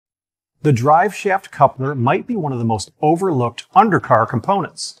The driveshaft coupler might be one of the most overlooked undercar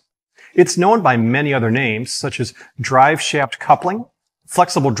components. It's known by many other names, such as driveshaft coupling,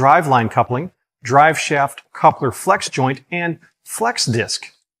 flexible driveline coupling, driveshaft coupler flex joint, and flex disc.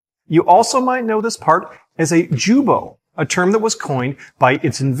 You also might know this part as a jubo, a term that was coined by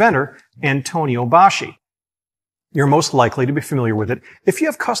its inventor, Antonio Baschi. You're most likely to be familiar with it if you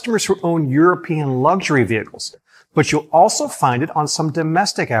have customers who own European luxury vehicles, but you'll also find it on some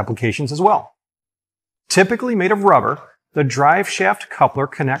domestic applications as well. Typically made of rubber, the driveshaft coupler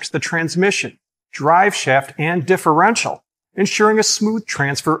connects the transmission, driveshaft, and differential, ensuring a smooth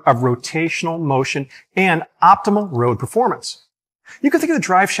transfer of rotational motion and optimal road performance. You can think of the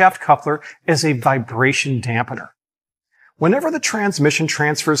driveshaft coupler as a vibration dampener. Whenever the transmission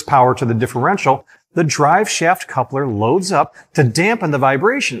transfers power to the differential, the driveshaft coupler loads up to dampen the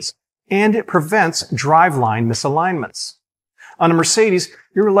vibrations, and it prevents driveline misalignments. On a Mercedes,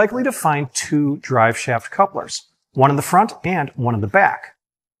 you're likely to find two driveshaft couplers, one in the front and one in the back.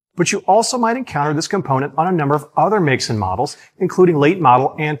 But you also might encounter this component on a number of other makes and models, including late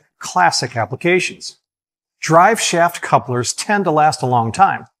model and classic applications. Driveshaft couplers tend to last a long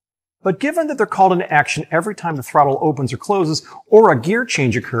time, but given that they're called into action every time the throttle opens or closes or a gear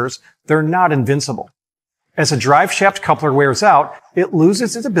change occurs, they're not invincible. As a driveshaft coupler wears out, it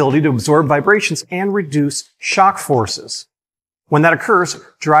loses its ability to absorb vibrations and reduce shock forces. When that occurs,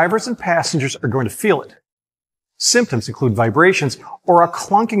 drivers and passengers are going to feel it. Symptoms include vibrations or a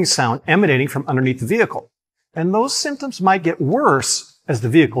clunking sound emanating from underneath the vehicle, and those symptoms might get worse as the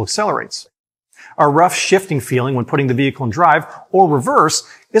vehicle accelerates. A rough shifting feeling when putting the vehicle in drive or reverse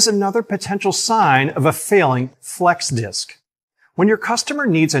is another potential sign of a failing flex disc. When your customer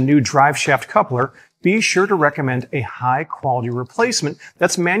needs a new driveshaft coupler, be sure to recommend a high-quality replacement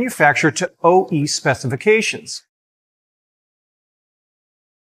that's manufactured to OE specifications.